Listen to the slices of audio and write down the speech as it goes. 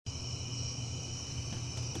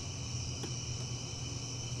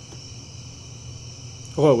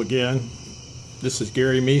Hello again. This is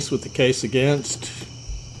Gary Meese with the case against.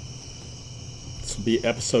 This will be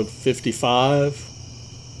episode 55,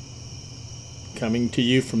 coming to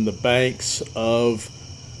you from the banks of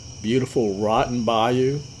beautiful Rotten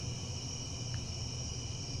Bayou.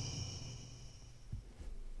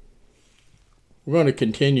 We're going to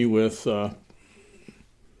continue with the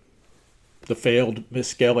failed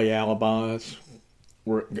Miss Kelly alibis.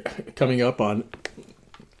 We're coming up on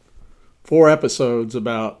 4 episodes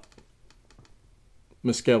about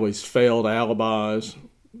Miss Kelly's failed alibis,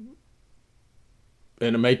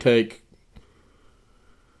 and it may take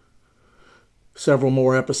several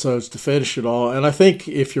more episodes to finish it all. And I think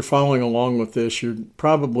if you're following along with this, you're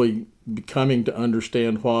probably coming to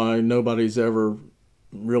understand why nobody's ever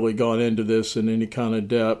really gone into this in any kind of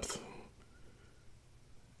depth,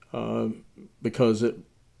 because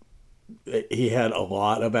he had a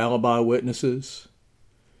lot of alibi witnesses.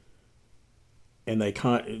 And they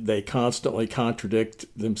constantly contradict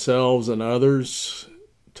themselves and others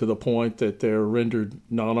to the point that they're rendered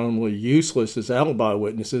not only useless as alibi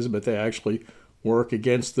witnesses, but they actually work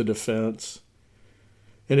against the defense.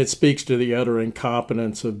 And it speaks to the utter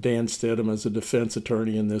incompetence of Dan Stidham as a defense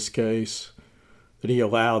attorney in this case, that he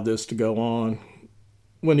allowed this to go on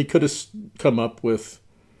when he could have come up with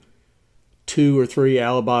 2 or 3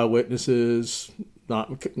 alibi witnesses,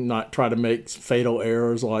 not try to make fatal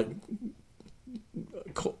errors like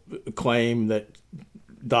claim that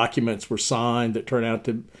documents were signed that turned out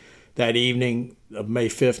to, that evening of May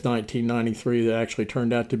 5th, 1993, that actually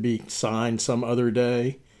turned out to be signed some other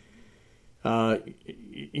day.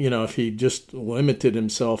 If he just limited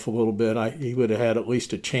himself a little bit, he would have had at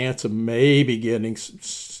least a chance of maybe getting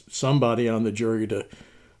somebody on the jury to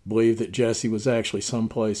believe that Jessie was actually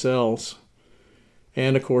someplace else.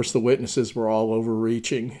 And, of course, the witnesses were all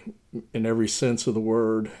overreaching in every sense of the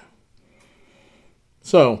word.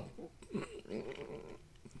 So,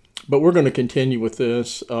 but we're going to continue with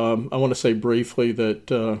this. I want to say briefly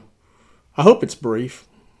that I hope it's brief.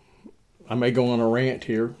 I may go on a rant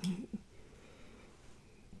here.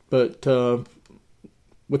 But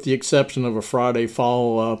with the exception of a Friday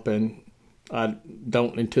follow-up, and I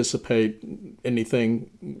don't anticipate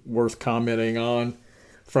anything worth commenting on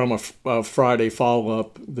from a Friday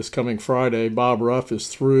follow-up this coming Friday, Bob Ruff is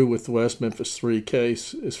through with the West Memphis 3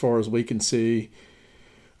 case as far as we can see.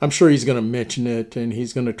 I'm sure he's going to mention it, and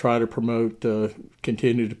he's going to try to promote,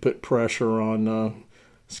 continue to put pressure on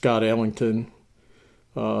Scott Ellington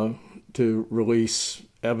to release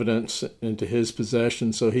evidence into his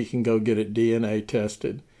possession so he can go get it DNA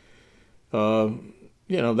tested.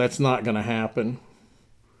 That's not going to happen.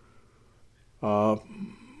 But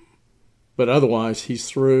otherwise, he's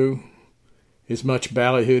through. His much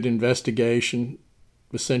ballyhooed investigation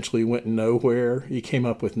essentially went nowhere. He came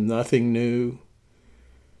up with nothing new.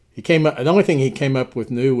 The only thing he came up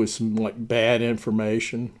with new was some bad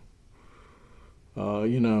information.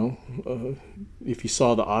 If you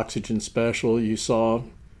saw the Oxygen special, you saw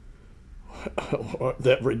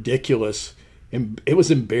that ridiculous. It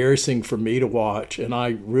was embarrassing for me to watch, and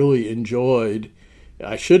I really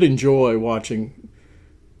I should enjoy watching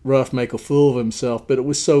Ruff make a fool of himself, but it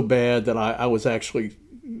was so bad that I was actually,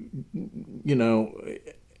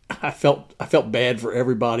 I felt bad for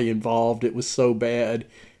everybody involved. It was so bad.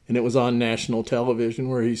 And it was on national television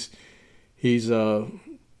where he's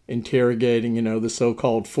interrogating, the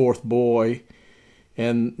so-called fourth boy.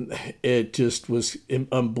 And it just was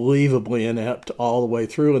unbelievably inept all the way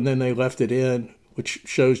through. And then they left it in, which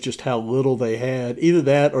shows just how little they had. Either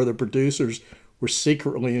that or the producers were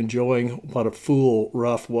secretly enjoying what a fool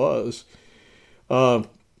Ruff was.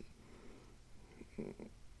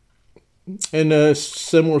 And a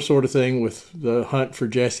similar sort of thing with the hunt for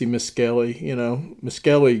Jessie Miskelly.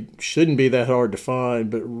 Miskelly shouldn't be that hard to find,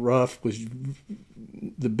 but Ruff was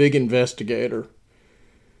the big investigator.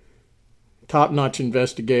 Top-notch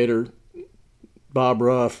investigator Bob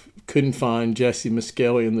Ruff couldn't find Jessie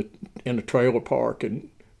Miskelly in a trailer park in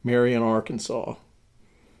Marion, Arkansas.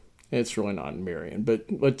 It's really not in Marion, but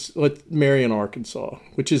let's Marion, Arkansas,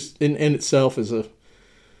 which is in itself is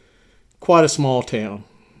quite a small town.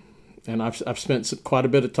 And I've spent quite a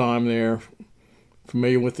bit of time there,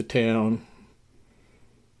 familiar with the town.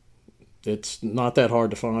 It's not that hard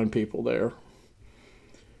to find people there.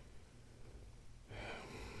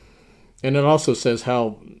 And it also says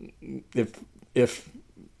how if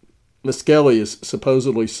Miskelly is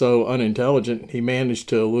supposedly so unintelligent, he managed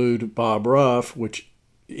to elude Bob Ruff, which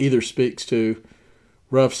either speaks to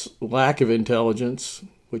Ruff's lack of intelligence,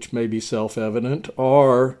 which may be self-evident,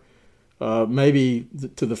 or maybe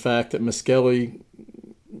to the fact that Miskelly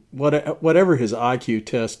whatever his IQ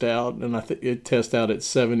test out, and I think it test out at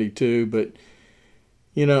 72, but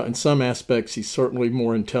in some aspects he's certainly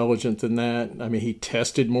more intelligent than that. I mean, he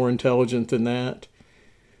tested more intelligent than that.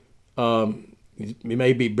 He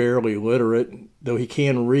may be barely literate, though he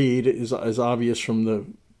can read, is obvious from the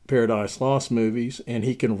Paradise Lost movies, and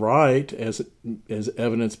he can write, as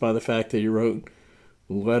evidenced by the fact that he wrote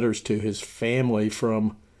letters to his family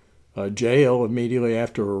from jail immediately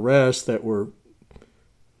after arrest that were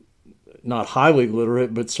not highly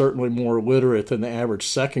literate, but certainly more literate than the average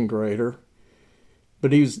second grader.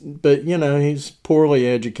 But he's poorly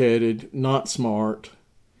educated, not smart.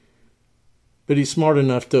 But he's smart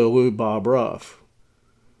enough to elude Bob Ruff.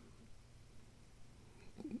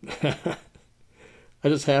 I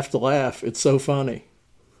just have to laugh. It's so funny.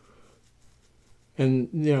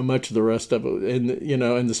 And much of the rest of it,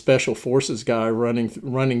 and the special forces guy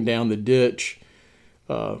running down the ditch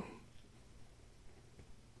from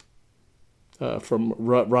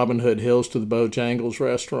Robin Hood Hills to the Bojangles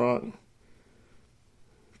restaurant.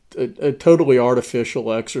 A totally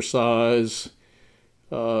artificial exercise.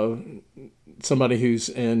 Somebody who's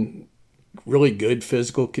in really good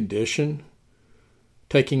physical condition,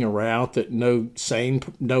 taking a route that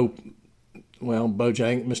Mr.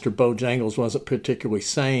 Bojangles wasn't particularly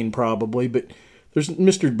sane probably, but there's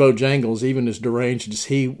Mr. Bojangles, even as deranged as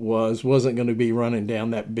he wasn't going to be running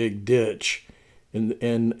down that big ditch in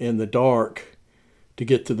the dark to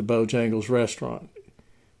get to the Bojangles restaurant.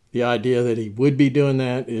 The idea that he would be doing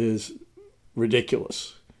that is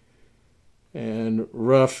ridiculous. And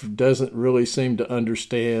Ruff doesn't really seem to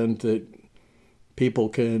understand that people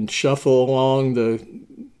can shuffle along the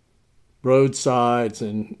roadsides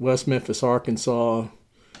in West Memphis, Arkansas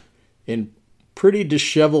in pretty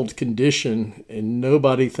disheveled condition, and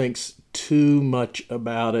nobody thinks too much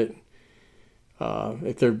about it.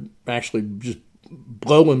 If they're actually just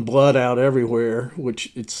blowing blood out everywhere,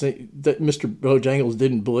 which it's that Mr. Bojangles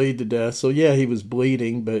didn't bleed to death. So yeah, he was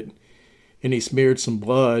bleeding, and he smeared some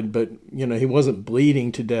blood, but he wasn't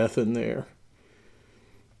bleeding to death in there.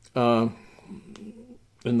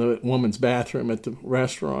 In the woman's bathroom at the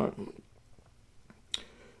restaurant.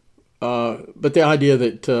 But the idea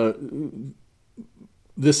that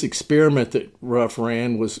this experiment that Ruff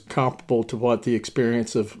ran was comparable to what the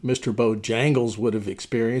experience of Mr. Bojangles would have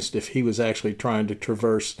experienced if he was actually trying to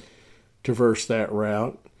traverse that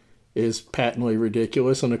route is patently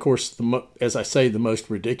ridiculous. And of course, as I say, the most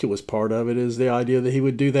ridiculous part of it is the idea that he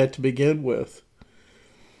would do that to begin with.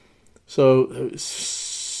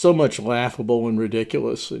 So much laughable and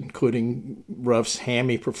ridiculous, including Ruff's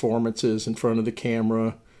hammy performances in front of the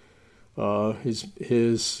camera,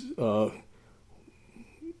 his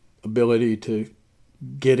ability to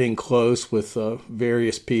get in close with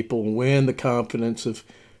various people, win the confidence of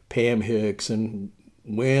Pam Hicks, and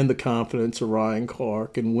win the confidence of Ryan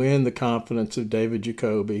Clark, and win the confidence of David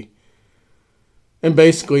Jacoby, and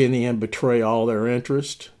basically in the end betray all their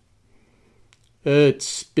interest. It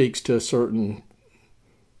speaks to a certain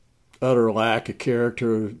utter lack of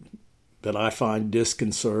character that I find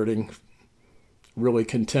disconcerting, really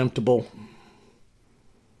contemptible.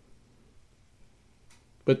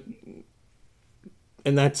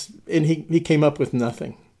 And he came up with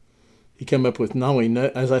nothing. He came up with not only,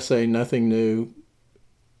 as I say, nothing new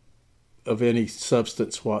of any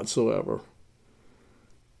substance whatsoever.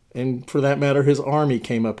 And for that matter, his army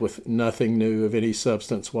came up with nothing new of any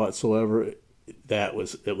substance whatsoever. It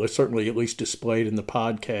was certainly at least displayed in the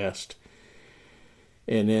podcast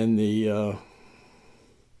and in the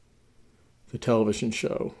television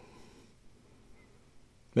show.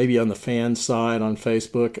 Maybe on the fan side on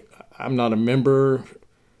Facebook. I'm not a member.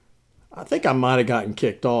 I think I might have gotten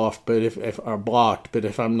kicked off, but if or blocked. But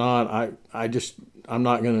if I'm not, I'm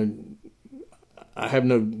not going to. I have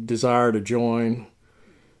no desire to join,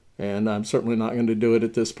 and I'm certainly not going to do it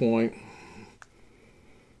at this point.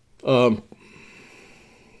 But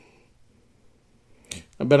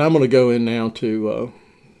I'm going to go in now to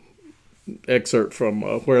excerpt from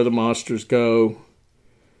Where the Monsters Go,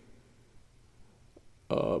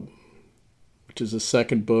 which is the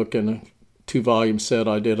second book in a 2-volume set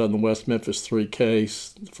I did on the West Memphis 3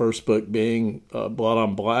 case. The first book being Blood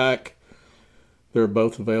on Black. They're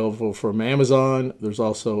both available from Amazon. There's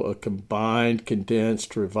also a combined,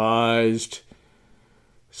 condensed, revised,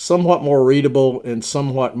 somewhat more readable and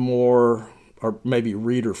somewhat more, or maybe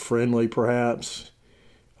reader-friendly perhaps.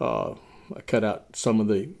 I cut out some of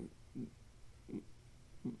the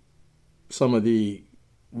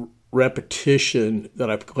repetition that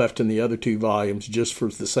I've left in the other 2 volumes just for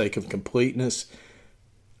the sake of completeness.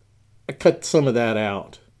 I cut some of that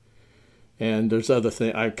out. And there's other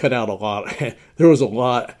things. I cut out a lot. There was a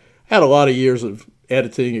lot had a lot of years of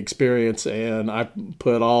editing experience, and I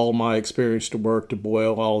put all my experience to work to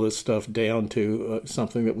boil all this stuff down to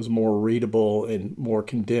something that was more readable and more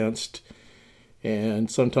condensed. And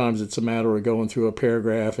sometimes it's a matter of going through a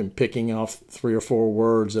paragraph and picking off 3 or 4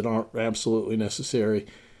 words that aren't absolutely necessary,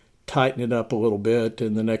 tighten it up a little bit,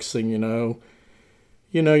 and the next thing you know,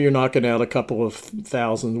 you're knocking out a couple of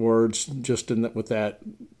thousand words just with that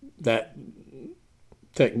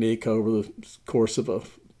technique over the course of a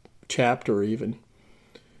chapter, even.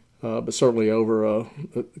 But certainly over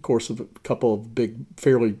the course of a couple of big,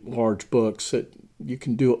 fairly large books, that you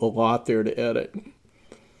can do a lot there to edit.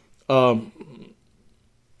 And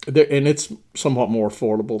it's somewhat more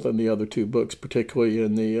affordable than the other 2 books, particularly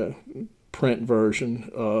in the print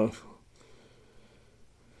version.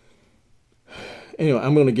 Anyway,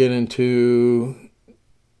 I'm going to get into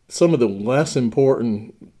some of the less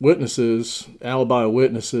important witnesses, alibi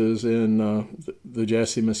witnesses in the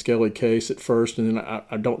Jessie Misskelley case at first, and then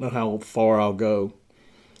I don't know how far I'll go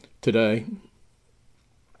today.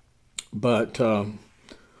 But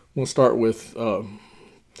we'll start with, and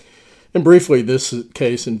briefly, this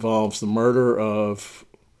case involves the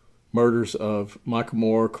murders of Michael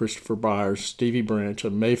Moore, Christopher Byers, Stevie Branch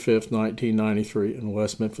on May 5th, 1993 in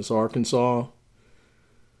West Memphis, Arkansas.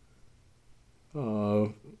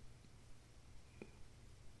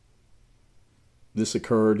 This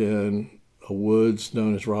occurred in a woods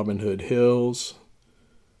known as Robin Hood Hills.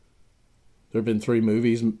 There have been 3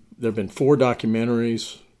 movies. There have been 4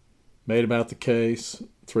 documentaries made about the case,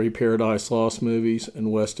 3 Paradise Lost movies,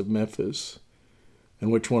 and West of Memphis,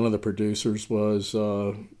 in which one of the producers was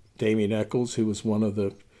Damien Eccles, who was one of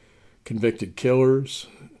the convicted killers.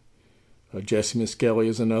 Jessie Misskelley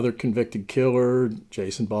is another convicted killer.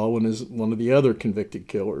 Jason Baldwin is one of the other convicted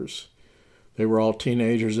killers. They were all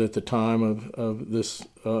teenagers at the time of this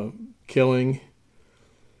killing.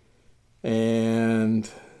 And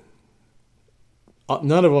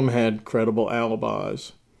none of them had credible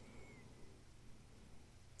alibis,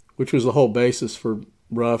 which was the whole basis for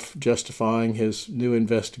Ruff justifying his new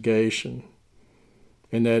investigation.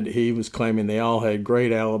 And that he was claiming they all had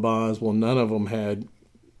great alibis. Well, none of them had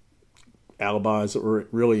alibis that were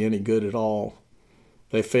really any good at all.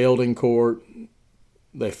 They failed in court.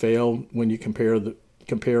 They failed when you compare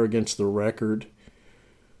against the record.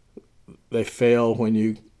 They fail when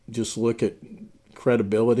you just look at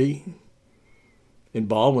credibility. In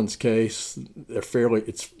Baldwin's case,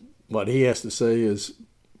 it's what he has to say is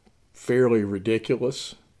fairly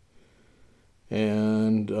ridiculous.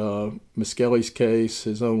 And Misskelley's case,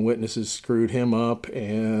 his own witnesses screwed him up,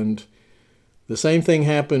 and the same thing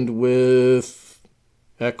happened with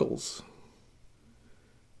Eccles.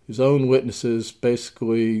 His own witnesses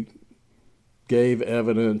basically gave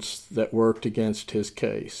evidence that worked against his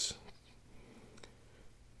case.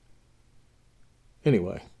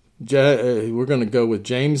 Anyway, we're going to go with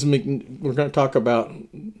James we're going to talk about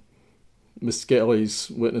Misskelley's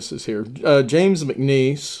witnesses here. James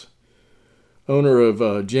McNeese, owner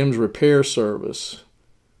of Jim's Repair Service,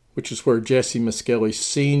 which is where Jessie Misskelley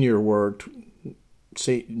Sr. worked,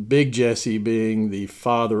 Big Jessie being the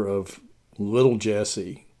father of Little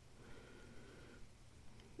Jessie.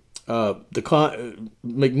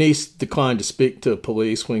 McNeese declined to speak to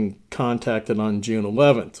police when contacted on June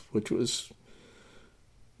 11th, which was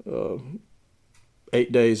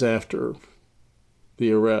 8 days after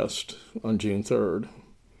the arrest on June 3rd,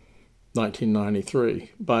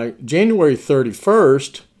 1993. By January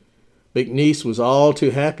 31st, McNeese was all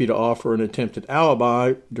too happy to offer an attempted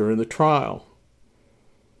alibi during the trial.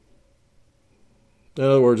 In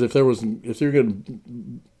other words, if you're going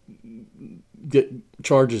to get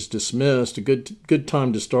charges dismissed, a good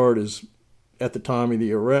time to start is at the time of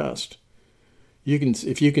the arrest.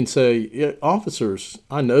 If you can say, yeah, officers,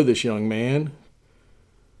 I know this young man.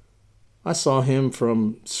 I saw him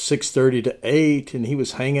from 6:30 to 8, and he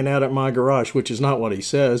was hanging out at my garage, which is not what he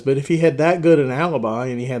says. But if he had that good an alibi,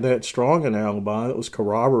 and he had that strong an alibi that was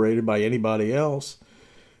corroborated by anybody else,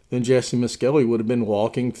 then Jessie Misskelley would have been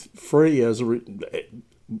walking free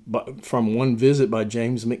from one visit by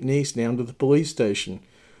James McNeese down to the police station,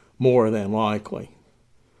 more than likely.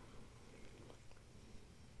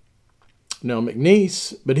 Now,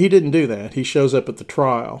 McNeese, but he didn't do that. He shows up at the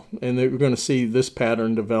trial, and we're going to see this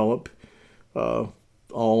pattern develop all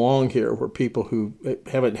along here, where people who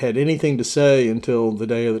haven't had anything to say until the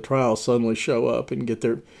day of the trial suddenly show up and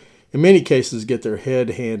in many cases, get their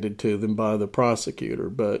head handed to them by the prosecutor.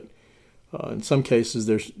 But in some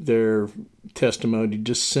cases, their testimony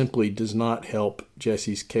just simply does not help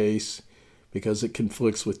Jessie's case because it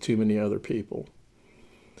conflicts with too many other people.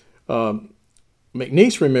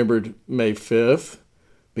 McNeese remembered May 5th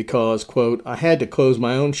because, quote, I had to close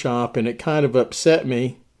my own shop and it kind of upset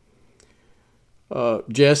me.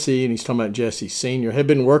 Jessie, and he's talking about Jessie Sr., had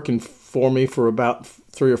been working for me for about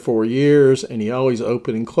 3 or 4 years, and he always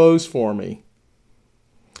opened and closed for me.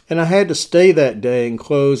 And I had to stay that day and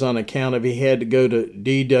close on account of he had to go to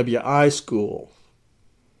DWI school.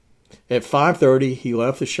 At 5:30, he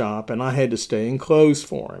left the shop, and I had to stay and close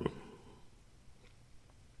for him.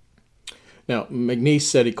 Now, McNeese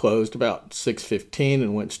said he closed about 6:15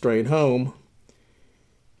 and went straight home,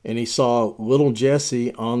 and he saw little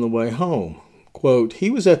Jessie on the way home. Quote, he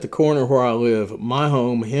was at the corner where I live, my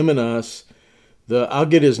home, him and us. I'll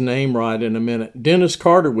get his name right in a minute. Dennis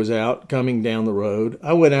Carter was out coming down the road.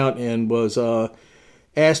 I went out and was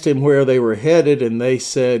asked him where they were headed, and they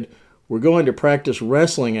said, we're going to practice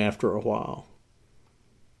wrestling after a while.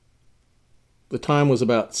 The time was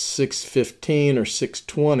about 6:15 or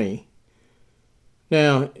 6:20.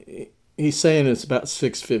 Now, he's saying it's about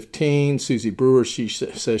 6:15. Susie Brewer, she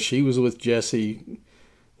says she was with Jessie,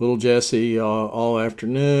 little Jessie, all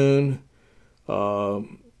afternoon.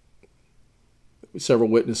 Several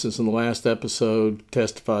witnesses in the last episode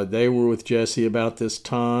testified they were with Jessie about this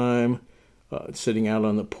time, sitting out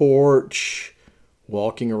on the porch,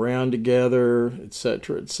 walking around together,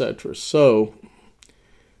 etc., etc. So,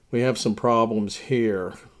 we have some problems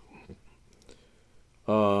here.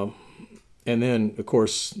 And then, of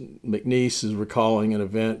course, McNeese is recalling an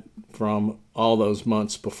event from all those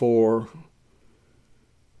months before,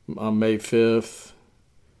 on May 5th.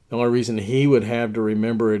 The only reason he would have to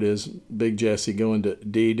remember it is Big Jessie going to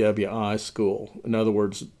DWI school. In other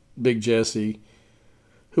words, Big Jessie,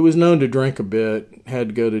 who was known to drink a bit, had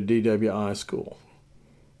to go to DWI school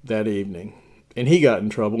that evening. And he got in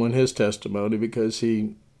trouble in his testimony because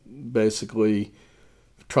he basically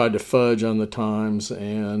tried to fudge on the times,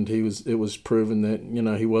 and it was proven that,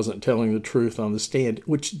 he wasn't telling the truth on the stand,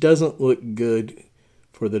 which doesn't look good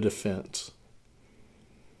for the defense.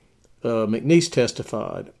 McNeese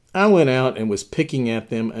testified, I went out and was picking at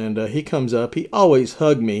them, and he comes up. He always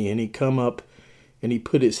hugged me, and he come up and he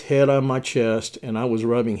put his head on my chest, and I was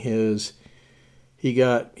rubbing his. He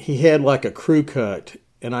had like a crew cut,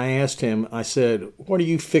 and I asked him, I said, what are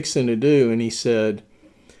you fixing to do? And he said,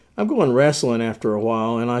 I'm going wrestling after a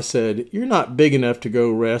while. And I said, you're not big enough to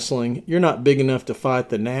go wrestling. You're not big enough to fight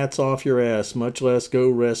the gnats off your ass, much less go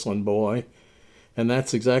wrestling, boy. And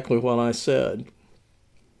that's exactly what I said.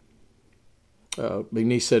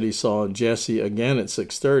 McNeese said he saw Jessie again at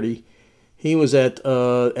 6:30. He was at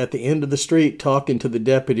the end of the street talking to the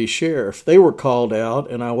deputy sheriff. They were called out,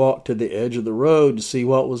 and I walked to the edge of the road to see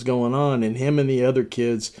what was going on, and him and the other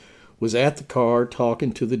kids was at the car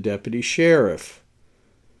talking to the deputy sheriff.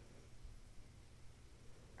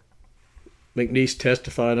 McNeese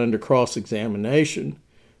testified under cross-examination.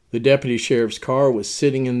 The deputy sheriff's car was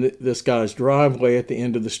sitting in this guy's driveway at the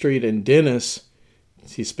end of the street, and Dennis,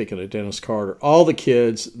 he's speaking of Dennis Carter, all the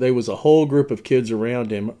kids, there was a whole group of kids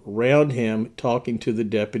around him talking to the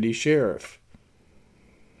deputy sheriff.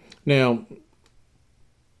 Now,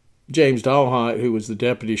 James Dahlheit, who was the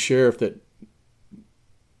deputy sheriff that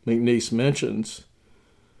McNeese mentions,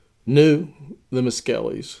 knew the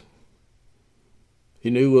Miskellies. He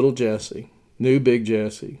knew little Jessie, knew Big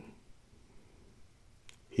Jessie.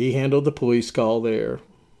 He handled the police call there.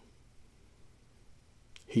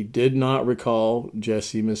 He did not recall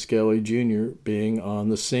Jessie Miskelly Jr. being on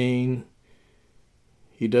the scene.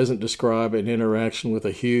 He doesn't describe an interaction with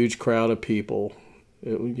a huge crowd of people,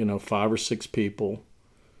 5 or 6 people.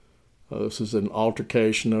 This is an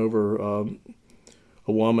altercation over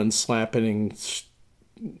a woman slapping,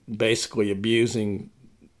 basically abusing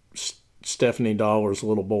Stephanie Dollar's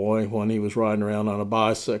little boy when he was riding around on a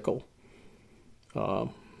bicycle.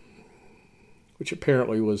 Which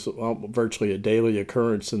apparently was virtually a daily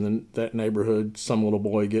occurrence in that neighborhood, some little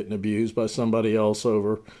boy getting abused by somebody else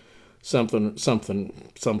over something.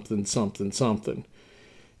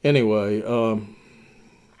 Anyway,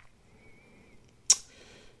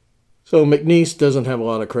 so McNeese doesn't have a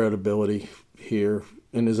lot of credibility here.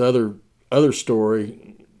 In his other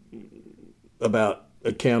story about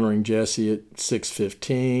encountering Jessie at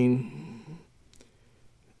 6:15,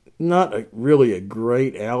 not really a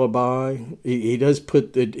great alibi. He does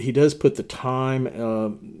put the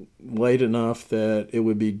time late enough that it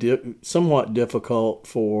would be somewhat difficult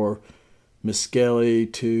for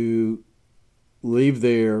Miskelly to leave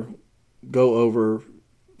there, go over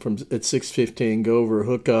at 6:15, go over,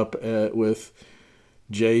 hook up with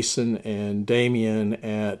Jason and Damien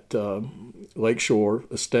at Lakeshore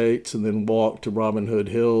Estates, and then walk to Robin Hood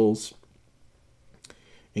Hills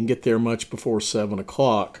and get there much before 7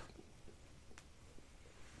 o'clock.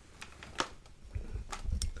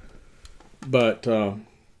 But and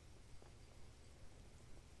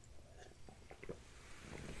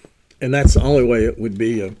that's the only way it would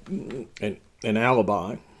be an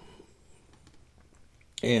alibi.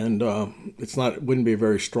 And it wouldn't be a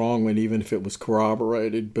very strong one, even if it was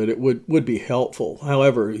corroborated, but it would be helpful.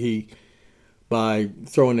 However, by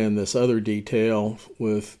throwing in this other detail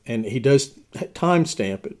and he does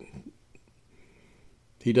timestamp it.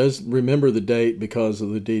 He does remember the date because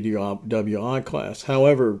of the DWI class.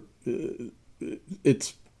 However,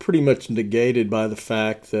 it's pretty much negated by the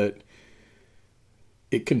fact that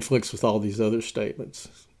it conflicts with all these other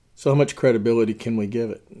statements. So how much credibility can we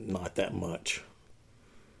give it? Not that much.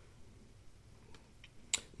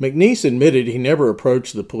 McNeese admitted he never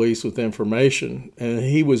approached the police with information, and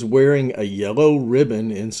he was wearing a yellow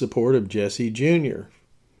ribbon in support of Jessie Jr.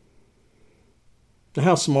 Now,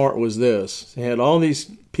 how smart was this? He had all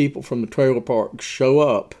these people from the trailer park show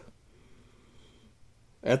up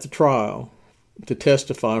at the trial to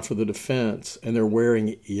testify for the defense, and they're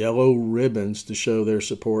wearing yellow ribbons to show their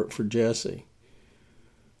support for Jessie.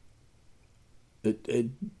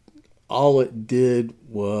 All it did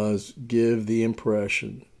was give the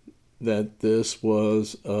impression that this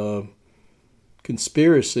was a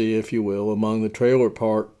conspiracy, if you will, among the trailer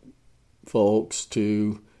park folks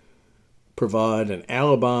to provide an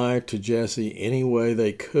alibi to Jessie any way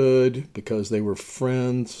they could because they were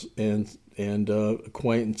friends and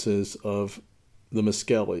acquaintances of the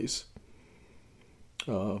Miskellies.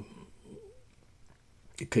 It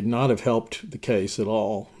could not have helped the case at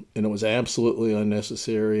all, and it was absolutely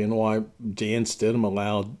unnecessary, and why Dan Stidham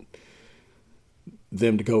allowed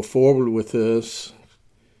them to go forward with this.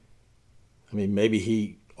 I mean, maybe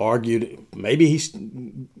he argued, maybe he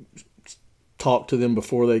talked to them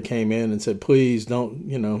before they came in and said, please don't,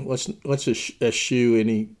 let's just eschew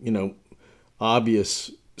any,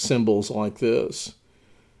 obvious symbols like this.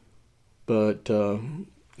 But, and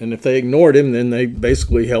if they ignored him, then they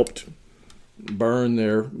basically helped burn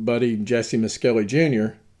their buddy Jessie Miskelly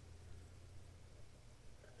Jr.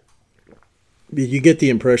 You get the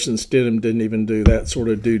impression Stidham didn't even do that sort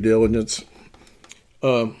of due diligence.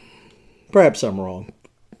 Perhaps I'm wrong.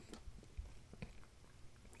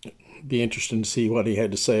 Be interesting to see what he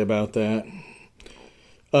had to say about that.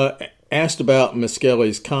 Asked about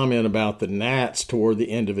Miskelly's comment about the gnats toward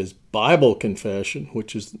the end of his Bible confession,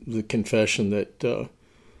 which is the confession that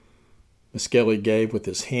Miskelly gave with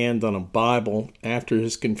his hand on a Bible after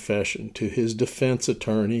his confession to his defense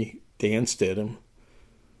attorney, Dan Stidham.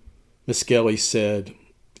 Miskelly said,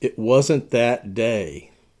 "It wasn't that day,"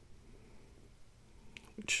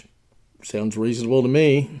 which sounds reasonable to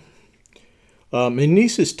me.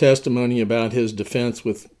 McNeese's testimony about his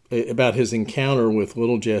about his encounter with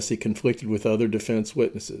little Jessie conflicted with other defense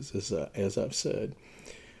witnesses, as I've said.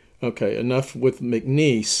 Okay, enough with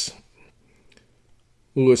McNeese.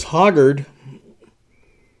 Lewis Hoggard,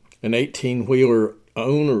 an 18-wheeler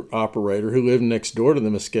owner-operator who lived next door to the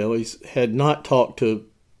Miskellys, had not talked to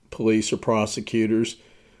police or prosecutors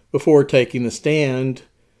before taking the stand,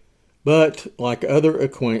 but, like other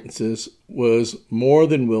acquaintances, was more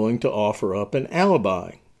than willing to offer up an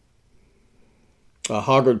alibi.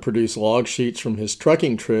 Hoggard produced log sheets from his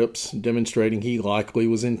trucking trips demonstrating he likely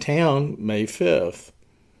was in town May 5th.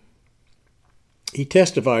 He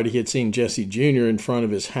testified he had seen Jessie Jr. in front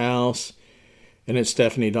of his house and at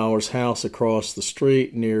Stephanie Dollar's house across the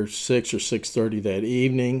street near 6 or 6:30 that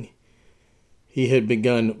evening. He had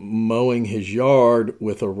begun mowing his yard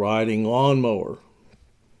with a riding lawnmower.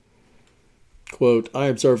 Quote, "I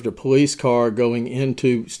observed a police car going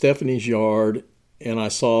into Stephanie's yard, and I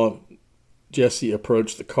saw Jessie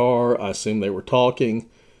approach the car. I assumed they were talking.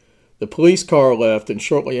 The police car left, and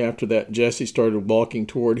shortly after that, Jessie started walking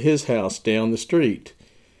toward his house down the street."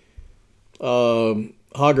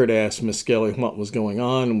 Hoggard asked Miskelly what was going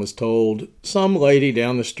on and was told some lady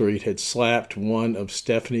down the street had slapped one of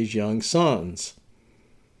Stephanie's young sons.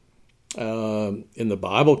 In the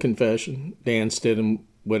Bible confession, Dan Stidham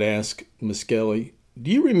would ask Miskelly,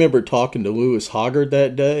 "Do you remember talking to Lewis Hoggard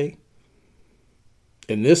that day?"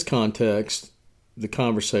 In this context, the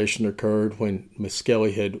conversation occurred when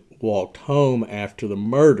Miskelly had walked home after the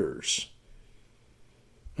murders.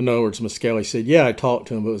 In other words, Miskelly said, "Yeah, I talked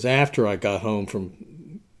to him, but it was after I got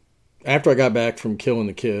back from killing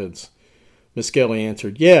the kids." Miskelly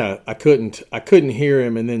answered, "Yeah, I couldn't hear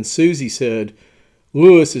him, and then Susie said,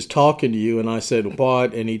 'Lewis is talking to you,' and I said,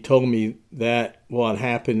 'What?' And he told me that what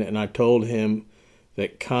happened, and I told him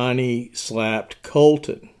that Connie slapped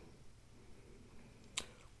Colton."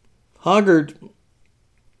 Hoggard,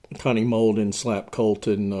 Connie Molden slapped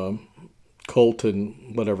Colton,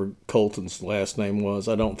 whatever Colton's last name was.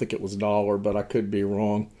 I don't think it was Dollar, but I could be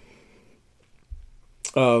wrong.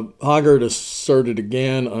 Hoggard asserted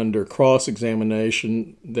again under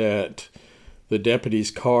cross-examination that the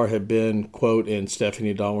deputy's car had been, quote, in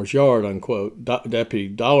Stephanie Dollar's yard, unquote. Deputy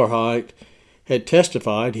Dollarhide had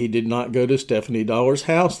testified he did not go to Stephanie Dollar's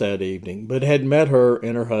house that evening, but had met her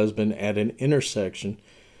and her husband at an intersection,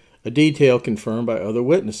 a detail confirmed by other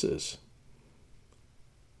witnesses.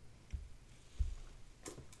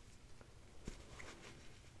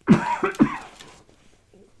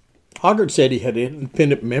 Hoggard said he had an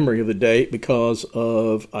independent memory of the date because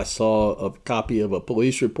I saw a copy of a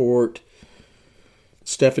police report.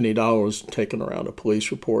 Stephanie Dollar was taking around a police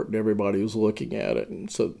report and everybody was looking at it. And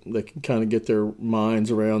so they could kind of get their minds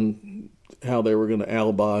around how they were going to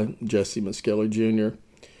alibi Jessie Miskelly Jr.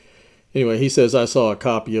 Anyway, he says, I saw a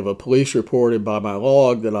copy of a police report and by my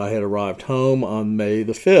log that I had arrived home on May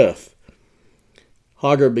the 5th.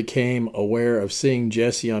 Hoggard became aware of seeing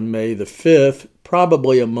Jessie on May the 5th,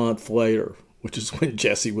 probably a month later, which is when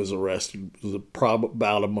Jessie was arrested. It was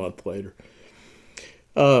about a month later.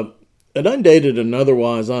 An undated and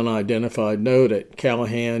otherwise unidentified note at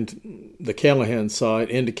the Callahan site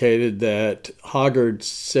indicated that Hoggard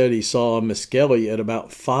said he saw Miskelly at about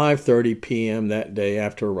 5:30 p.m. that day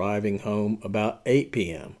after arriving home about 8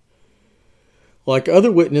 p.m. Like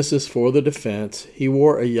other witnesses for the defense, he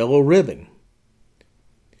wore a yellow ribbon.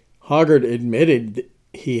 Hoggard admitted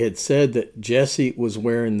he had said that Jessie was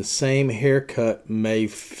wearing the same haircut May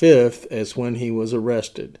 5th as when he was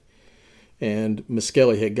arrested. And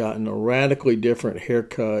Miskelly had gotten a radically different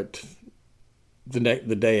haircut the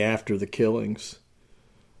day after the killings.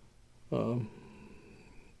 Little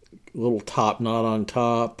top knot on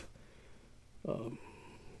top.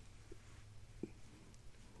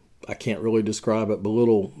 I can't really describe it, but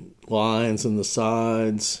little lines in the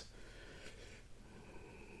sides.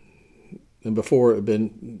 And before it had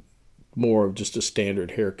been more of just a standard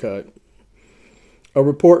haircut. A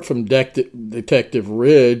report from Detective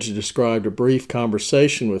Ridge described a brief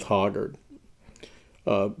conversation with Hoggard.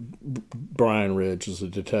 Brian Ridge is the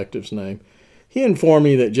detective's name. He informed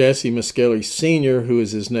me that Jessie Miskelly Sr., who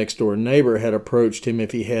is his next-door neighbor, had approached him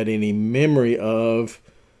if he had any memory of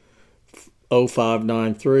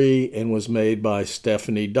 0593 and was made by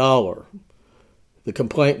Stephanie Dollar. The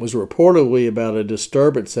complaint was reportedly about a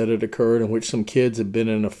disturbance that had occurred in which some kids had been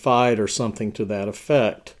in a fight or something to that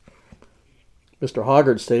effect. Mr.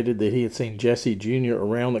 Hoggard stated that he had seen Jessie Jr.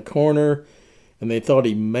 around the corner, and they thought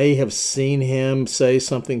he may have seen him say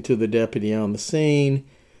something to the deputy on the scene.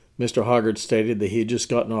 Mr. Hoggard stated that he had just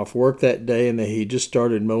gotten off work that day and that he just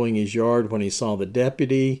started mowing his yard when he saw the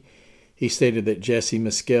deputy. He stated that Jessie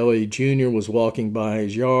Miskelly Jr. was walking by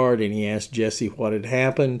his yard, and he asked Jessie what had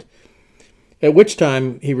happened, at which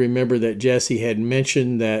time he remembered that Jessie had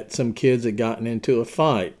mentioned that some kids had gotten into a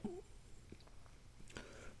fight.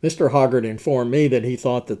 Mr. Hoggard informed me that he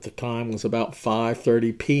thought that the time was about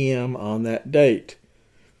 5:30 p.m. on that date.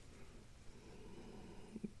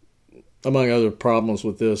 Among other problems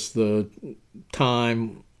with this, the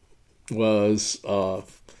time was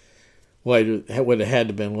later. It would have had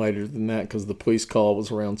to have been later than that because the police call was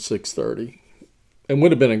around 6:30. And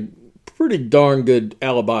would have been a pretty darn good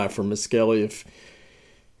alibi for Miskelly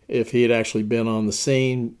if he had actually been on the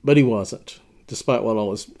scene, but he wasn't, despite what all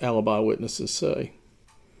his alibi witnesses say.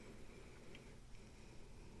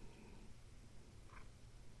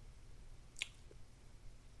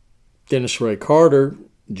 Dennis Ray Carter,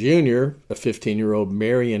 Jr., a 15-year-old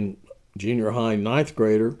Marion junior high ninth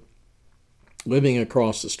grader living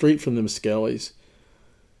across the street from the Miskellys,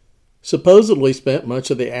 supposedly spent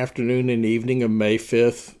much of the afternoon and evening of May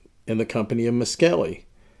 5th in the company of Miskelly,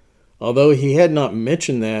 although he had not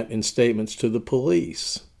mentioned that in statements to the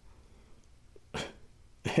police.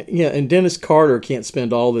 Yeah, and Dennis Carter can't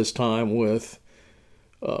spend all this time with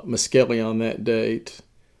Miskelly on that date,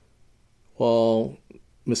 while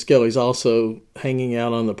Miskelly's also hanging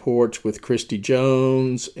out on the porch with Christy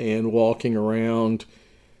Jones and walking around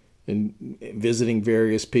and visiting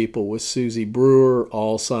various people with Susie Brewer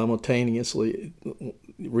all simultaneously.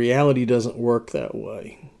 Reality doesn't work that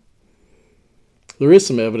way. There is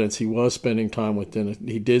some evidence he was spending time with Dennis.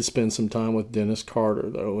 He did spend some time with Dennis Carter,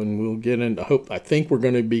 though, and we'll get into. I think we're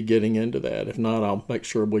going to be getting into that. If not, I'll make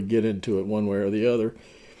sure we get into it one way or the other.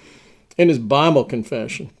 In his Bible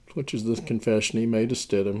confession, which is the confession he made to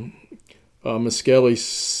Stidham, Miskelly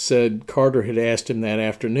said Carter had asked him that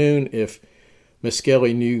afternoon if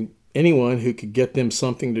Miskelly knew anyone who could get them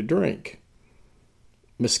something to drink.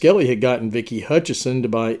 Miskelly had gotten Vicky Hutchison to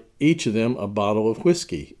buy each of them a bottle of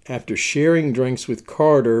whiskey. After sharing drinks with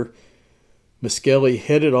Carter, Miskelly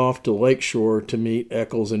headed off to Lakeshore to meet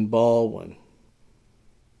Eccles and Baldwin.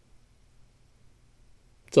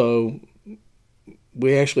 So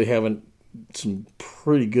we actually have some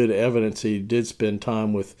pretty good evidence he did spend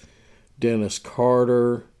time with Dennis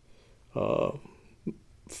Carter.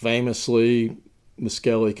 Famously,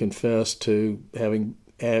 Miskelly confessed to having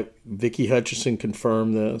Vicki Hutchison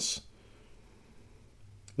confirm this,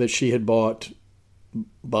 that she had bought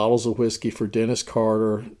bottles of whiskey for Dennis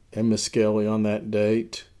Carter and Miskelly on that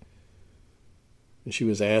date. And she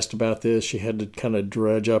was asked about this. She had to kind of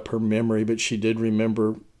dredge up her memory, but she did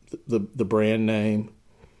remember the brand name.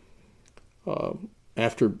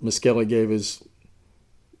 After Miskelly gave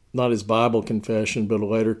not his Bible confession, but a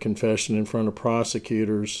later confession in front of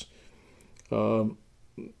prosecutors, Stidham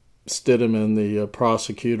and the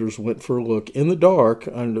prosecutors went for a look in the dark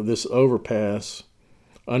under this underpass,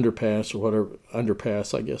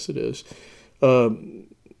 I guess it is,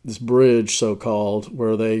 this bridge, so-called,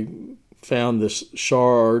 where they found this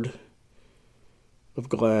shard of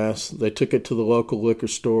glass. They took it to the local liquor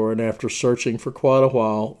store, and after searching for quite a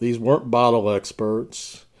while, these weren't bottle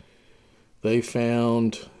experts, they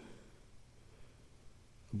found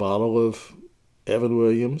a bottle of Evan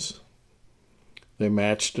Williams. They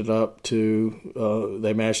matched up the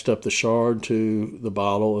shard to the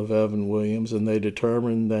bottle of Evan Williams, and they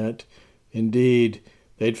determined that indeed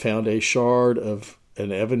they'd found a shard of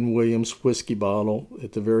an Evan Williams whiskey bottle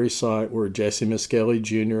at the very site where Jessie Miskelly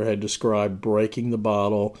Jr. had described breaking the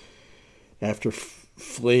bottle after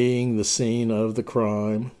fleeing the scene of the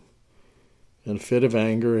crime in a fit of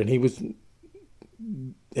anger, and he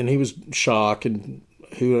was shocked, and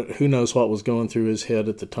who knows what was going through his head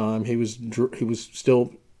at the time. He was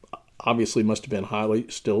still, obviously must have been highly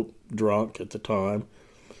still drunk at the time,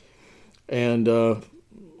 and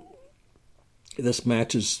this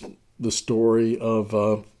matches the story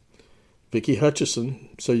of Vicki Hutchison.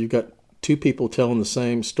 So you've got two people telling the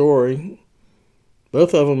same story.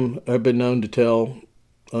 Both of them have been known to tell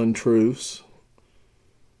untruths,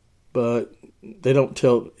 but they don't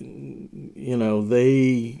tell,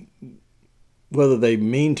 whether they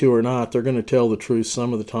mean to or not, they're going to tell the truth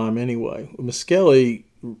some of the time anyway. Miskelly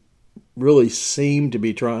really seemed to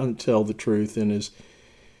be trying to tell the truth in his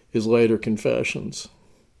later confessions.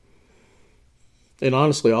 And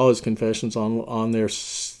honestly, all his confessions on there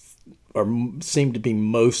seem to be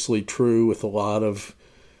mostly true, with a lot of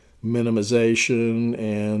minimization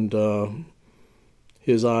and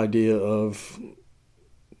his idea of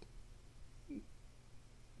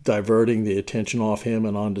diverting the attention off him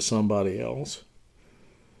and onto somebody else.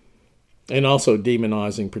 And also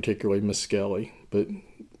demonizing particularly Miskelly, but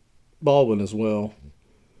Baldwin as well.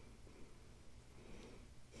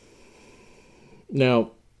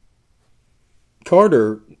 Now,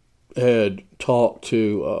 Carter had talked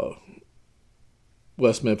to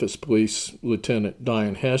West Memphis Police Lieutenant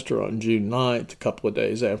Diane Hester on June 9th, a couple of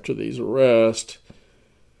days after these arrests.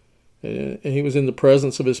 And he was in the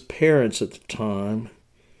presence of his parents at the time,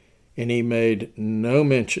 and he made no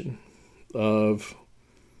mention of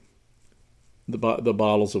the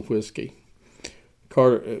bottles of whiskey.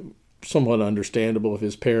 Carter, somewhat understandable if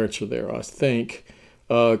his parents are there, I think.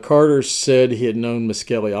 Carter said he had known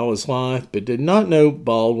Miskelly all his life, but did not know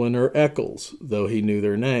Baldwin or Eccles, though he knew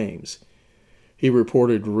their names. He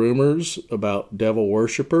reported rumors about devil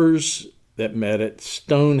worshippers that met at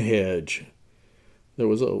Stonehenge. There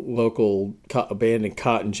was a local abandoned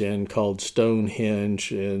cotton gin called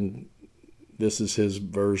Stonehenge, and this is his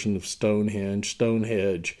version of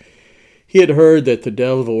Stonehenge. He had heard that the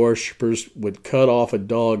devil worshippers would cut off a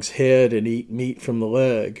dog's head and eat meat from the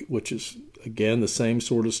leg, which is, again, the same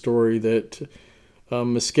sort of story that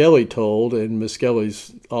Miskelly told, and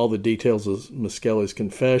all the details of Miskelly's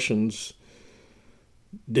confessions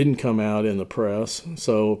didn't come out in the press.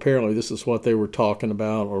 So apparently this is what they were talking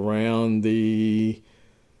about around the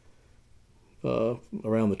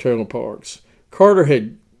trailer parks. Carter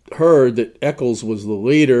had heard that Eccles was the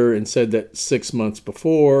leader and said that 6 months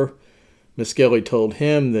before, Miskelly told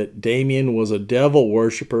him that Damien was a devil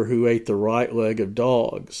worshiper who ate the right leg of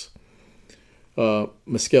dogs.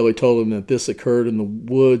 Miskelly told him that this occurred in the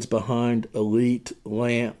woods behind Elite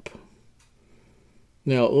Lamp.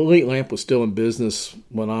 Now, Elite Lamp was still in business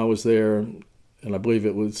when I was there, and I believe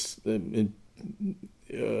it was in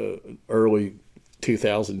early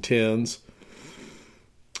 2010s.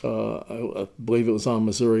 I believe it was on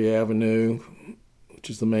Missouri Avenue, which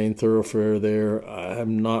is the main thoroughfare there. I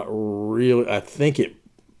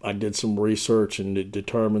did some research and it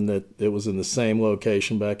determined that it was in the same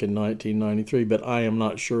location back in 1993, but I am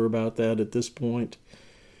not sure about that at this point,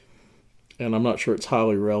 and I'm not sure it's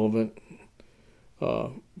highly relevant.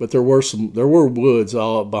 But there were woods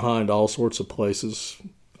all behind all sorts of places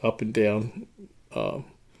up and down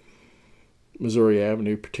Missouri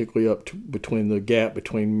Avenue, particularly up to between the gap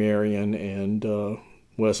between Marion and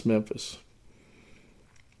West Memphis.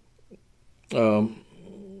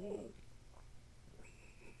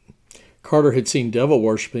 Carter had seen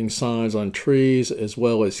devil-worshipping signs on trees as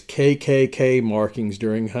well as KKK markings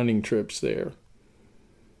during hunting trips there.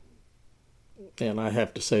 And I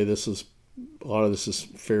have to say a lot of this is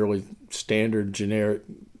fairly standard, generic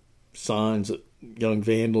signs that young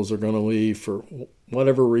vandals are going to leave for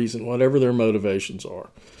whatever reason, whatever their motivations are.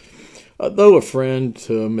 Though a friend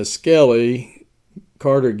to Miss Skelly,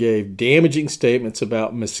 Carter gave damaging statements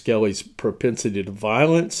about Miss Skelly's propensity to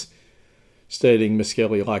violence, stating Miss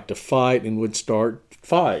Skelly liked to fight and would start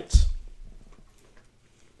fights.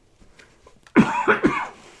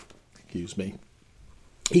 Excuse me.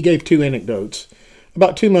 He gave two anecdotes.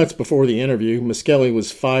 About 2 months before the interview, Miss Skelly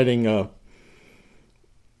was fighting a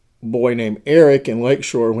boy named Eric in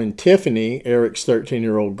Lakeshore when Tiffany, Eric's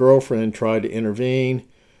 13-year-old girlfriend, tried to intervene.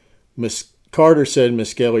 Miss Carter said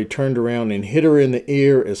Miss Skelly turned around and hit her in the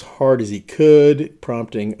ear as hard as he could,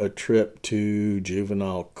 prompting a trip to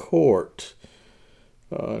juvenile court.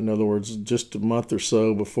 In other words, just a month or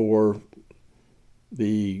so before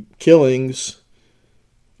the killings,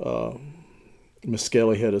 Miss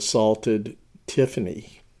Skelly had assaulted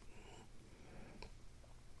Tiffany,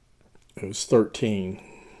 who was 13.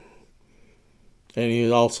 And he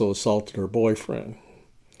had also assaulted her boyfriend.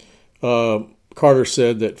 Carter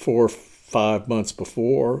said that 4 or 5 months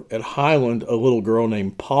before, at Highland, a little girl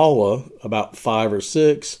named Paula, about 5 or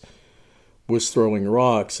 6, was throwing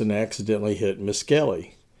rocks and accidentally hit Miss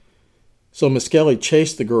Skelly. So Miss Skelly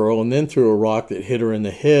chased the girl and then threw a rock that hit her in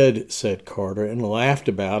the head, said Carter, and laughed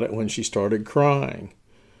about it when she started crying.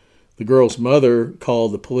 The girl's mother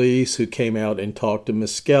called the police, who came out and talked to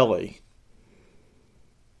Miss Skelly.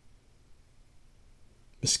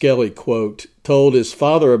 Miss Skelly, quote, told his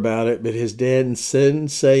father about it, but his dad didn't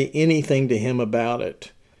say anything to him about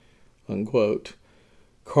it, unquote.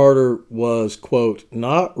 Carter was, quote,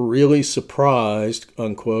 not really surprised,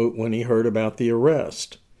 unquote, when he heard about the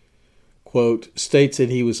arrest. Quote, states that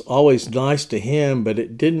he was always nice to him, but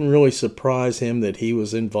it didn't really surprise him that he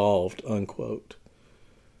was involved, unquote.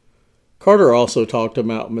 Carter also talked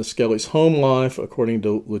about Miss Skelly's home life, according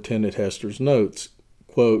to Lieutenant Hester's notes.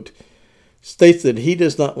 Quote, states that he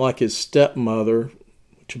does not like his stepmother,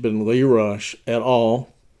 which had been Lee Rush, at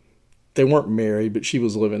all. They weren't married, but she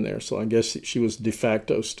was living there, so I guess she was de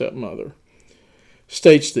facto stepmother.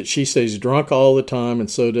 States that she stays drunk all the time, and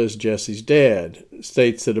so does Jessie's dad.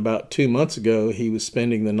 States that about 2 months ago he was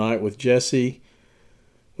spending the night with Jessie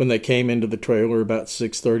when they came into the trailer about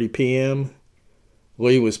 6:30 p.m.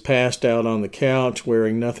 Lee was passed out on the couch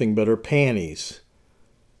wearing nothing but her panties.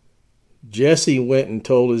 Jessie went and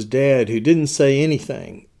told his dad, who didn't say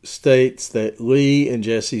anything. States that Lee and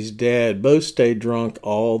Jessie's dad both stayed drunk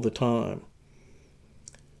all the time.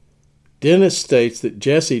 Dennis states that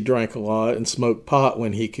Jessie drank a lot and smoked pot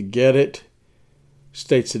when he could get it.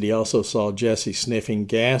 States that he also saw Jessie sniffing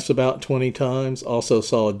gas about 20 times. Also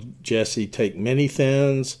saw Jessie take many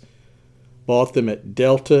thins. Bought them at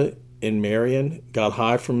Delta in Marion. Got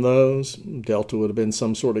high from those. Delta would have been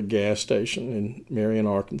some sort of gas station in Marion,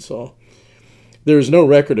 Arkansas. There is no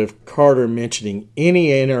record of Carter mentioning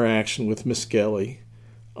any interaction with Miss Skelly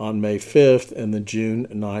on May 5th and the June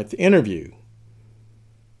 9th interview.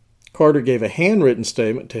 Carter gave a handwritten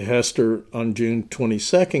statement to Hester on June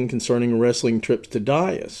 22nd concerning wrestling trips to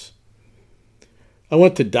Dice. I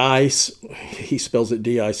went to Dice. He spells it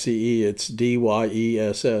D-I-C-E. It's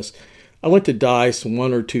D-Y-E-S-S. I went to Dice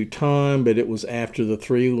 1 or 2 times, but it was after the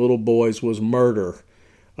 3 little boys was murder.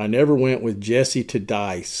 I never went with Jessie to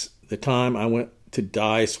Dice. The time I went to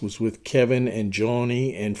Dice was with Kevin and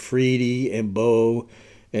Johnny and Freedy and Bo,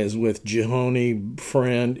 as with Jehoni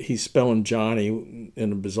friend. He's spelling Johnny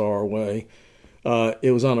in a bizarre way.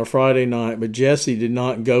 It was on a Friday night, but Jessie did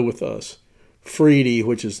not go with us. Freedy,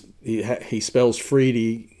 which is, he spells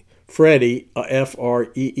Freedy, F-R-E-E-D-I-E,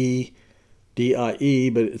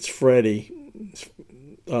 but it's Freddie.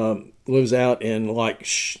 Lives out in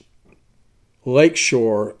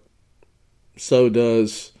Lakeshore. So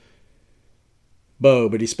does Bo,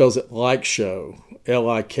 but he spells it like show.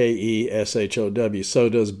 Likeshow. So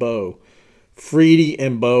does Bo. Freedy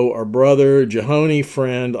and Bo are brother. Jehoni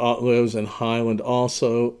friend lives in Highland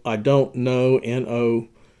also. I don't know N-O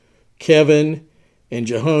Kevin and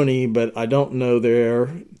Jehoni, but I don't know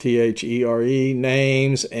their T-H-E-R-E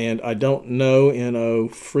names, and I don't know N-O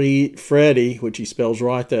Freddie, which he spells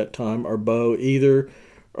right that time, or Bo either,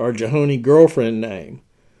 or Jehoni girlfriend name.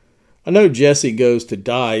 I know Jessie goes to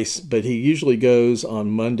Dice, but he usually goes on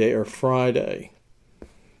Monday or Friday.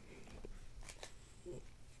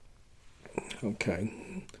 Okay.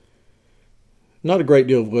 Not a great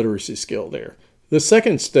deal of literacy skill there. The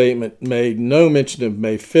second statement made no mention of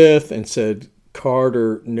May 5th and said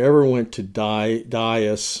Carter never went to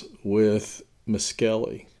Dias with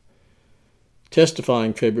Miskelly.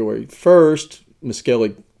 Testifying February 1st,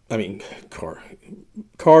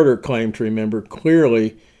 Carter claimed to remember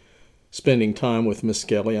clearly spending time with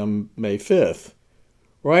Miskelly on May 5th.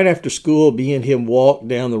 Right after school, me and him walked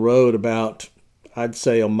down the road about, I'd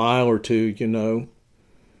say, a mile or two,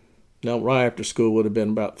 Now, right after school would have been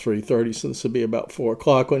about 3:30, so this would be about 4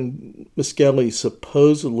 o'clock when Miskelly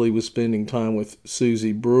supposedly was spending time with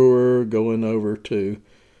Susie Brewer, going over to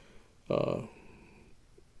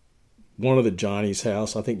one of the Johnny's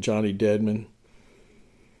house, I think Johnny Deadman.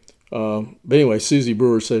 But anyway, Susie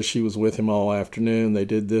Brewer says she was with him all afternoon. They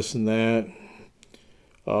did this and that.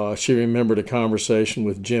 She remembered a conversation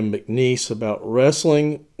with Jim McNeese about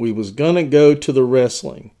wrestling. We was going to go to the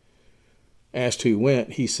wrestling. Asked who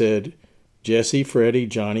went, he said, Jessie, Freddie,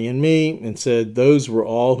 Johnny, and me, and said those were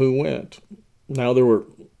all who went. Now, there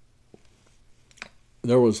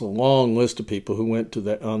was a long list of people who went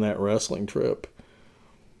to on that wrestling trip,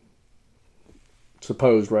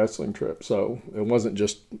 supposed wrestling trip, so it wasn't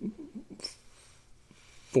just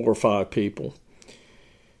 4 or 5 people.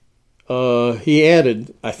 He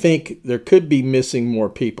added, I think there could be missing more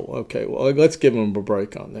people. Okay, well, let's give him a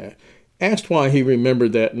break on that. Asked why he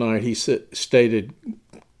remembered that night, he stated,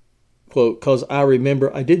 quote, because I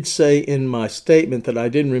remember I did say in my statement that I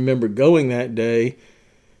didn't remember going that day,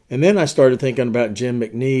 and then I started thinking about Jim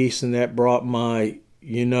McNeese, and that brought my,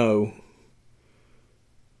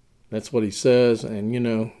 That's what he says, and,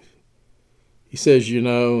 he says,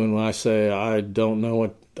 and I say, I don't know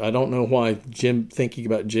why thinking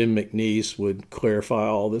about Jim McNeese would clarify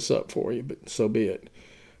all this up for you, but so be it.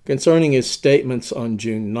 Concerning his statements on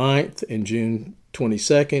June 9th and June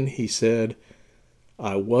 22nd, he said,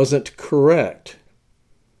 I wasn't correct,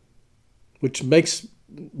 which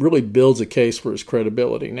really builds a case for his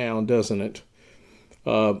credibility now, doesn't it?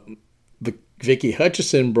 Vicki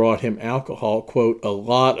Hutchison brought him alcohol, quote, a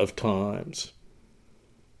lot of times.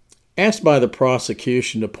 Asked by the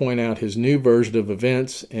prosecution to point out his new version of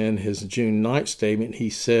events in his June 9th statement, he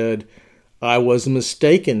said, I was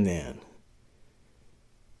mistaken then.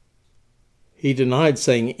 He denied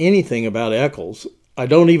saying anything about Eccles. I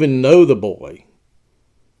don't even know the boy.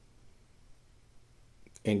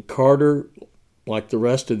 And Carter, like the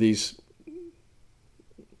rest of these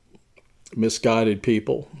misguided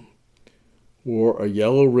people, wore a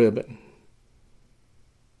yellow ribbon.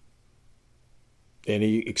 And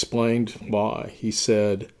he explained why. He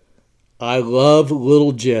said, I love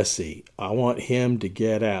little Jessie. I want him to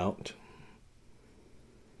get out.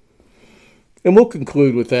 And we'll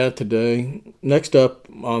conclude with that today. Next up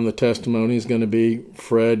on the testimony is going to be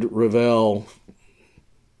Fred Revell,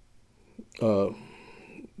 the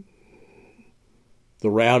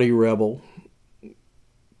rowdy rebel,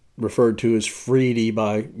 referred to as Freedy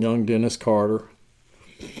by young Dennis Carter.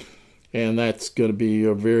 And that's going to be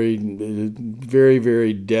a very, very,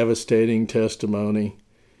 very devastating testimony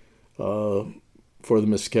for the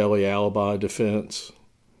Miskelly alibi defense.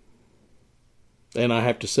 And I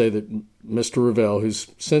have to say that Mr. Revell, who's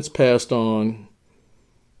since passed on,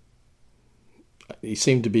 he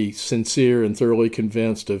seemed to be sincere and thoroughly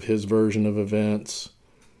convinced of his version of events,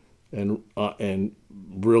 and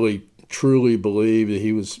really truly believed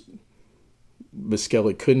that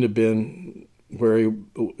Miskelly couldn't have been very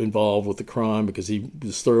involved with the crime because he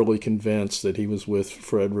was thoroughly convinced that he was with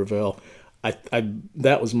Fred Revell.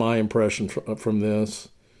 That was my impression from this.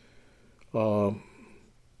 I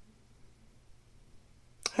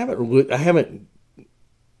haven't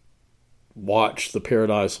watched the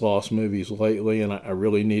Paradise Lost movies lately, and I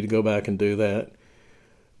really need to go back and do that.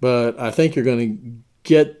 But I think you're going to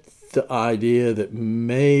get the idea that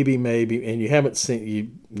maybe, and you haven't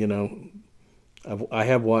seen, I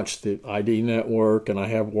have watched the ID Network, and I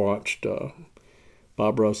have watched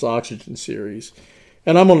Bob Ruff's Oxygen series.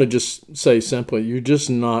 And I'm going to just say simply, you're just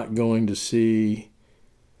not going to see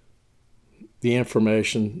the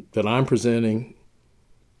information that I'm presenting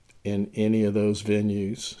in any of those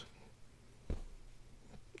venues.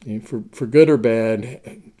 And for good or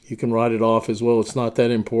bad, you can write it off as, well, it's not that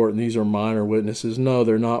important. These are minor witnesses. No,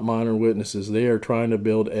 they're not minor witnesses. They are trying to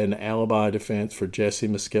build an alibi defense for Jessie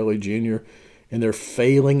Miskelly Jr., and they're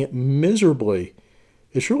failing miserably.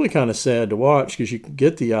 It's really kind of sad to watch because you can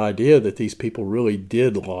get the idea that these people really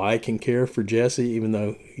did like and care for Jessie, even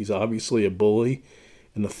though he's obviously a bully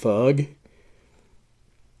and a thug.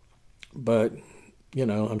 But,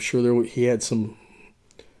 I'm sure he had some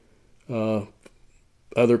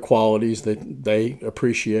other qualities that they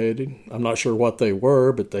appreciated. I'm not sure what they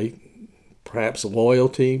were, but perhaps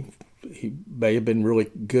loyalty. He may have been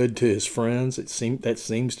really good to his friends. That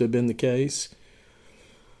seems to have been the case.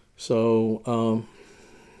 So,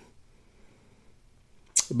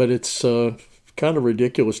 but it's kind of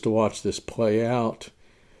ridiculous to watch this play out,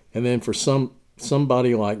 and then for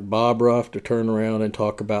somebody like Bob Ruff to turn around and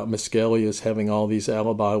talk about Miskelly as having all these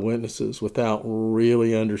alibi witnesses without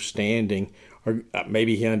really understanding, or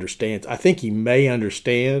maybe he understands. I think he may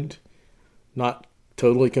understand. Not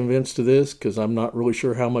totally convinced of this because I'm not really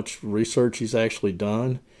sure how much research he's actually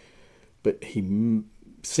done, but he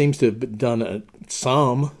seems to have done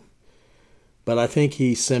some. But I think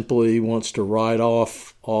he simply wants to write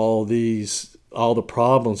off all the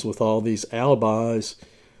problems with all these alibis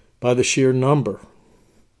by the sheer number.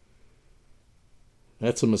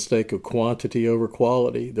 That's a mistake of quantity over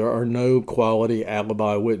quality. There are no quality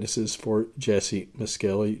alibi witnesses for Jessie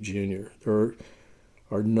Miskelly Jr. There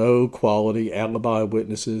are no quality alibi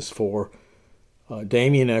witnesses for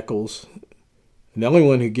Damien Eccles. And the only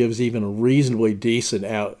one who gives even a reasonably decent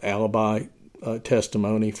alibi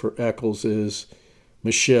testimony for Eccles is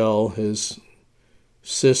Michelle, his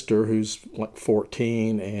sister, who's like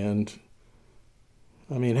 14. And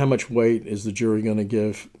I mean, how much weight is the jury going to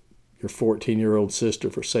give your 14-year-old sister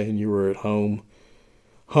for saying you were at home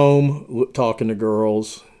talking to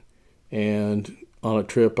girls and on a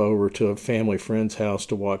trip over to a family friend's house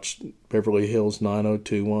to watch Beverly Hills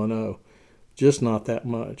 90210? Just not that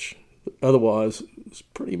much. Otherwise, it's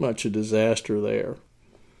pretty much a disaster there.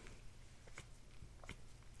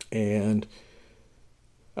 And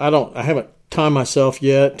I haven't timed myself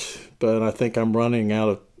yet, but I think I'm running out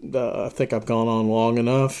of, I think I've gone on long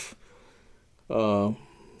enough. I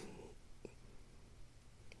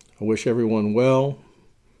wish everyone well.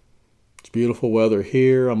 It's beautiful weather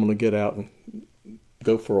here. I'm going to get out and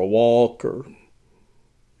go for a walk or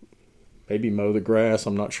maybe mow the grass.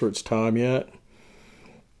 I'm not sure it's time yet.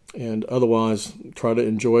 And otherwise, try to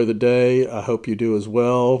enjoy the day. I hope you do as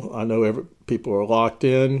well. I know people are locked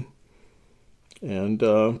in.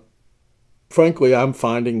 And frankly, I'm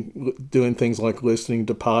finding doing things like listening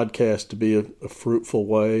to podcasts to be a fruitful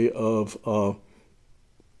way of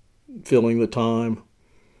filling the time.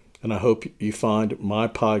 And I hope you find my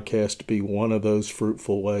podcast to be one of those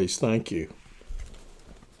fruitful ways. Thank you.